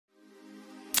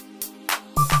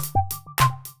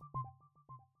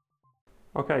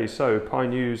Okay, so Pi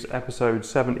News episode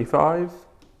 75.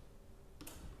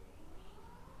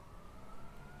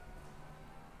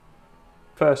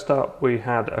 First up, we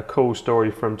had a cool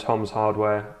story from Tom's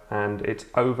Hardware, and it's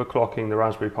overclocking the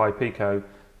Raspberry Pi Pico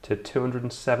to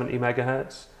 270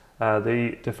 megahertz.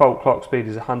 The default clock speed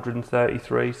is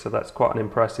 133, so that's quite an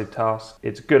impressive task.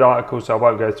 It's a good article, so I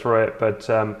won't go through it, but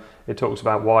it talks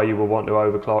about why you will want to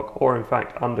overclock, or in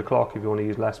fact underclock if you want to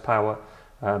use less power.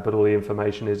 But all the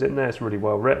information is in there. It's really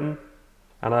well written.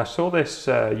 And I saw this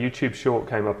YouTube short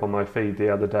came up on my feed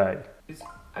the other day.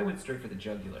 I went straight for the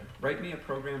jugular. Write me a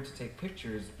program to take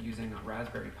pictures using a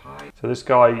Raspberry Pi. So this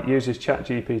guy uses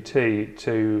ChatGPT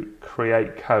to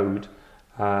create code,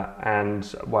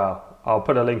 and well, I'll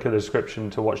put a link in the description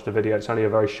to watch the video. It's only a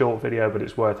very short video, but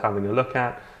it's worth having a look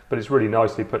at. But it's really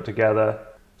nicely put together,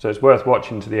 so it's worth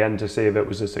watching to the end to see if it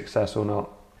was a success or not.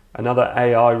 Another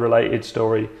AI related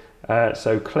story.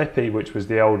 So Clippy, which was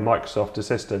the old Microsoft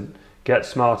assistant, gets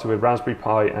smarter with Raspberry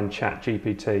Pi and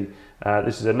ChatGPT.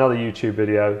 This is another YouTube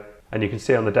video, and you can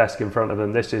see on the desk in front of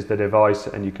them, this is the device,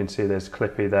 and you can see there's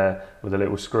Clippy there with a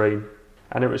little screen.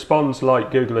 And it responds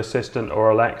like Google Assistant or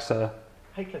Alexa.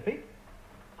 Hey Clippy,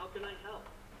 how can I help?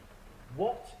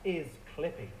 What is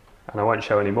Clippy? And I won't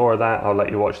show any more of that, I'll let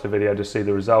you watch the video to see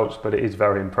the results, but it is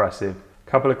very impressive. A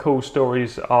couple of cool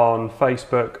stories on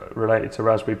Facebook related to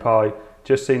Raspberry Pi.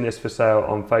 Just seen this for sale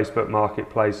on Facebook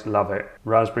Marketplace, love it.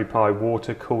 Raspberry Pi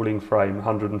water cooling frame,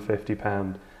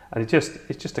 £150. And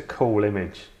it's just a cool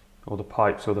image. All the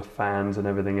pipes, all the fans and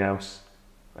everything else.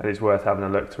 And it's worth having a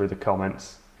look through the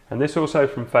comments. And this also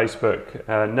from Facebook,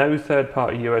 no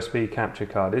third-party USB capture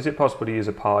card. Is it possible to use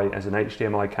a Pi as an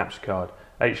HDMI capture card?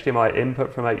 HDMI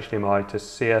input from HDMI to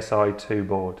CSI2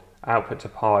 board. Output to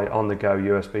Pi on the go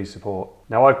USB support.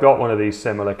 Now I've got one of these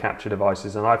similar capture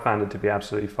devices and I found it to be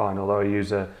absolutely fine, although I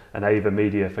use an Ava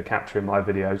Media for capturing my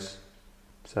videos.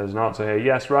 So there's an answer here.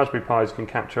 Yes, Raspberry Pis can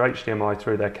capture HDMI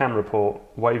through their camera port,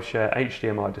 WaveShare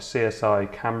HDMI to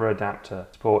CSI camera adapter.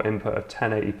 Support input of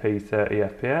 1080p 30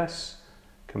 FPS,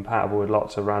 compatible with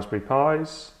lots of Raspberry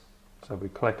Pis. So we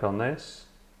click on this.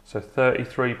 So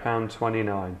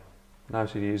 £33.29.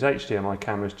 Allows you to use HDMI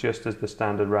cameras just as the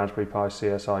standard Raspberry Pi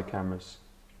CSI cameras.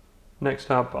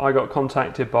 Next up, I got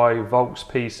contacted by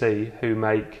VolksPC, who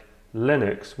make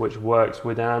Linux which works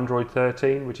with Android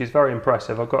 13, which is very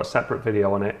impressive. I've got a separate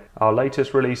video on it. Our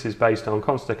latest release is based on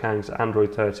Konstakang's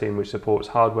Android 13, which supports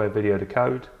hardware video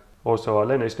decode. Also, our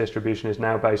Linux distribution is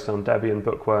now based on Debian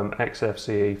Bookworm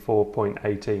XFCE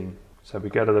 4.18. So we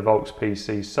go to the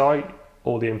VolksPC site.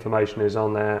 All the information is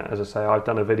on there. As I say, I've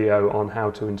done a video on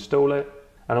how to install it.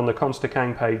 And on the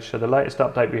Konstakang page, so the latest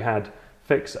update we had,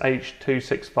 fix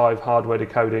H.265 hardware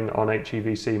decoding on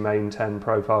HEVC main 10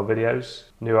 profile videos.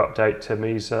 New update to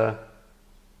Mesa,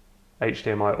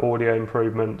 HDMI audio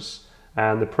improvements,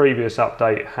 and the previous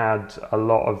update had a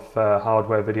lot of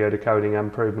hardware video decoding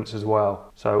improvements as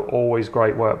well. So always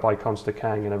great work by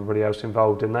Konstakang and everybody else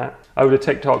involved in that. Over to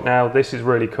TikTok now, this is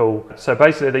really cool. So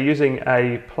basically they're using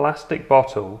a plastic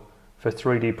bottle for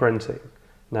 3D printing.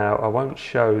 Now I won't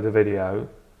show the video,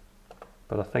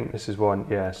 but I think this is one,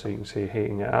 yeah, so you can see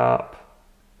heating it up,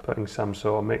 putting some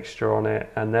sort of mixture on it,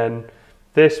 and then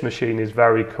this machine is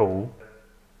very cool.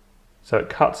 So it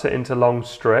cuts it into long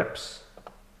strips,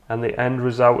 and the end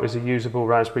result is a usable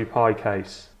Raspberry Pi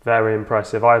case. Very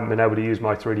impressive. I haven't been able to use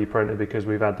my 3D printer because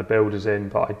we've had the builders in,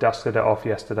 but I dusted it off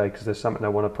yesterday because there's something I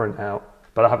want to print out.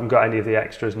 But I haven't got any of the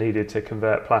extras needed to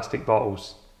convert plastic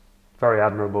bottles. Very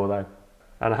admirable though.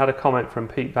 And I had a comment from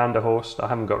Pete Vanderhorst, I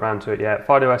haven't got round to it yet.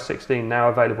 Fydeos 16 now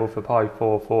available for Pi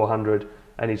 4 400.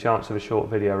 Any chance of a short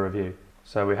video review?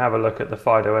 So we have a look at the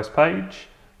Fydeos page.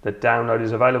 The download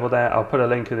is available there. I'll put a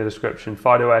link in the description.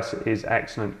 Fydeos is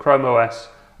excellent. Chrome OS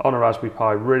on a Raspberry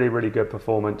Pi, really good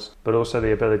performance, but also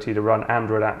the ability to run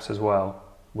Android apps as well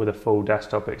with a full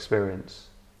desktop experience.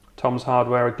 Tom's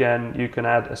Hardware again, you can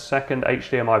add a second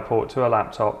HDMI port to a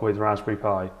laptop with Raspberry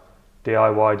Pi.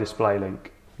 DIY display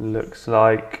link. Looks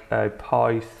like a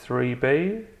Pi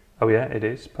 3B. Oh yeah, it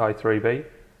is, Pi 3B.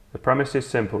 The premise is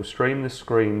simple. Stream the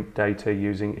screen data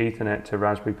using Ethernet to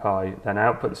Raspberry Pi, then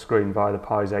output the screen via the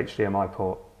Pi's HDMI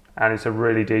port. And it's a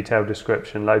really detailed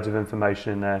description, loads of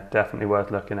information in there, definitely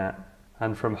worth looking at.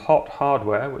 And from Hot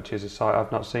Hardware, which is a site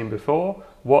I've not seen before,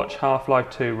 watch Half-Life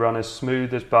 2 run as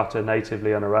smooth as butter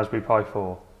natively on a Raspberry Pi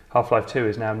 4. Half-Life 2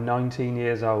 is now 19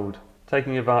 years old.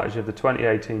 Taking advantage of the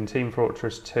 2018 Team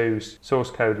Fortress 2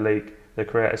 source code leak, the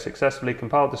creator successfully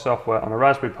compiled the software on a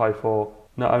Raspberry Pi 4.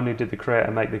 Not only did the creator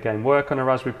make the game work on a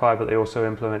Raspberry Pi, but they also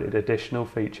implemented additional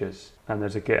features. And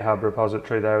there's a GitHub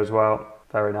repository there as well.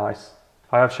 Very nice.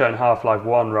 I have shown Half-Life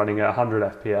 1 running at 100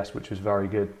 FPS, which was very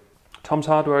good. Tom's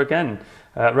Hardware again.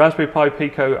 Raspberry Pi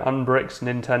Pico unbricks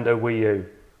Nintendo Wii U.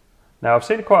 Now I've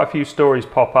seen quite a few stories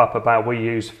pop up about Wii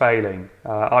U's failing.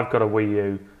 I've got a Wii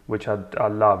U, which I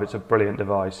love. It's a brilliant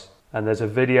device. And there's a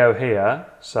video here,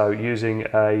 so using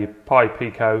a Pi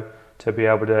Pico to be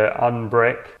able to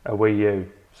unbrick a Wii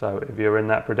U. So if you're in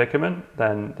that predicament,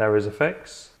 then there is a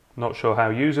fix. Not sure how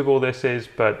usable this is,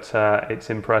 but it's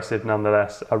impressive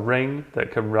nonetheless. A ring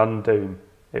that can run Doom.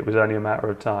 It was only a matter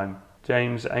of time.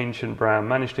 James Ancient Brown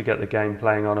managed to get the game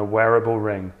playing on a wearable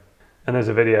ring. And there's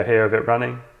a video here of it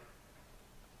running.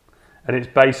 And it's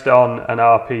based on an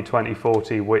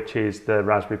RP2040, which is the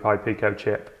Raspberry Pi Pico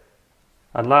chip.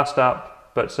 And last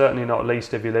up, but certainly not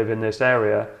least if you live in this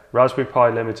area, Raspberry Pi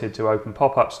Limited to open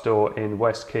pop-up store in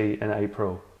West Key in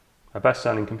April. A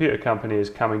best-selling computer company is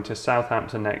coming to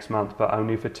Southampton next month, but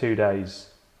only for 2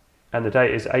 days. And the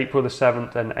date is April the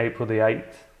 7th and April the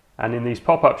 8th. And in these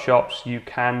pop-up shops, you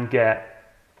can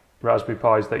get Raspberry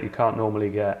Pis that you can't normally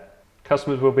get.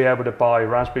 Customers will be able to buy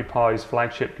Raspberry Pi's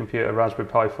flagship computer, Raspberry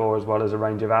Pi 4, as well as a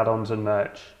range of add-ons and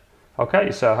merch.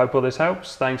 Okay, so I hope all this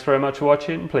helps. Thanks very much for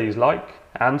watching. Please like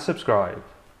and subscribe.